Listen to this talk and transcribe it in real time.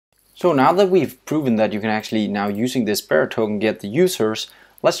So now that we've proven that you can actually now using this bearer token get the users,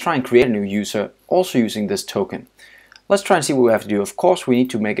 let's try and create a new user also using this token. Let's try and see what we have to do. Of course, we need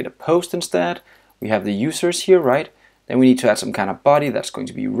to make it a post instead. We have the users here, right? Then we need to add some kind of body that's going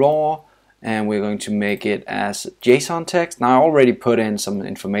to be raw, and we're going to make it as JSON text. Now I already put in some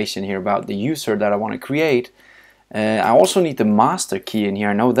information here about the user that I want to create. I also need the master key in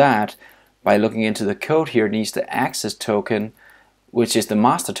here. I know that by looking into the code here. It needs the access token, which is the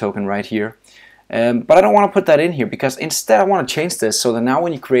master token right here. But I don't want to put that in here because instead I want to change this so that now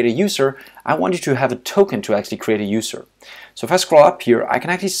when you create a user, I want you to have a token to actually create a user. So if I scroll up here, I can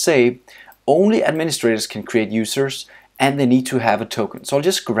actually say only administrators can create users and they need to have a token. So I'll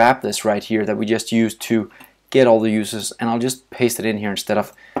just grab this right here that we just used to get all the users, and I'll just paste it in here instead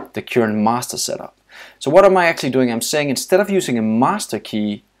of the current master setup. So what am I actually doing? I'm saying instead of using a master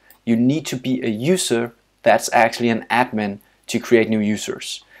key, you need to be a user that's actually an admin to create new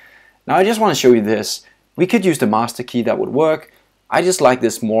users. Now I just want to show you this. We could use the master key, that would work. I just like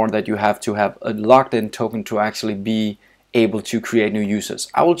this more, that you have to have a logged in token to actually be able to create new users.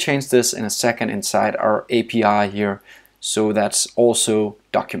 I will change this in a second inside our API here, so that's also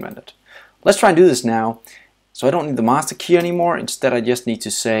documented. Let's try and do this now. So I don't need the master key anymore. Instead I just need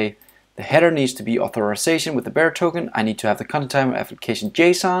to say the header needs to be authorization with the bearer token. I need to have the content type of application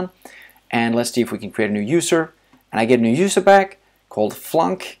JSON, and let's see if we can create a new user. And I get a new user back called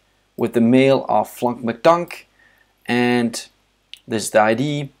Flunk with the mail of Flunk McDunk, and this is the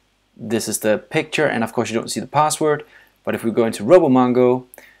ID, this is the picture, and of course you don't see the password. But if we go into RoboMongo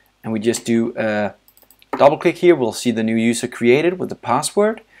and we just do a double click here, we'll see the new user created with the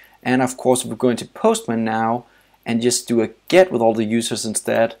password. And of course if we go into Postman now and just do a get with all the users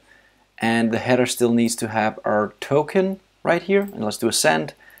instead, and the header still needs to have our token right here, and let's do a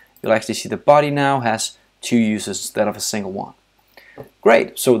send, you'll actually see the body now has 2 users instead of a single one.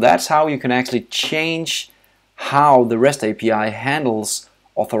 Great, so that's how you can actually change how the REST API handles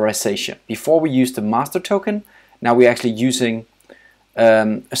authorization. Before we used the master token, now we're actually using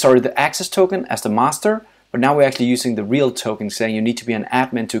the access token as the master, but now we're actually using the real token, saying you need to be an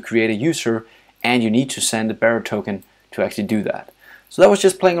admin to create a user and you need to send the bearer token to actually do that. So that was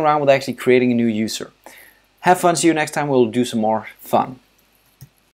just playing around with actually creating a new user. Have fun, see you next time, we'll do some more fun.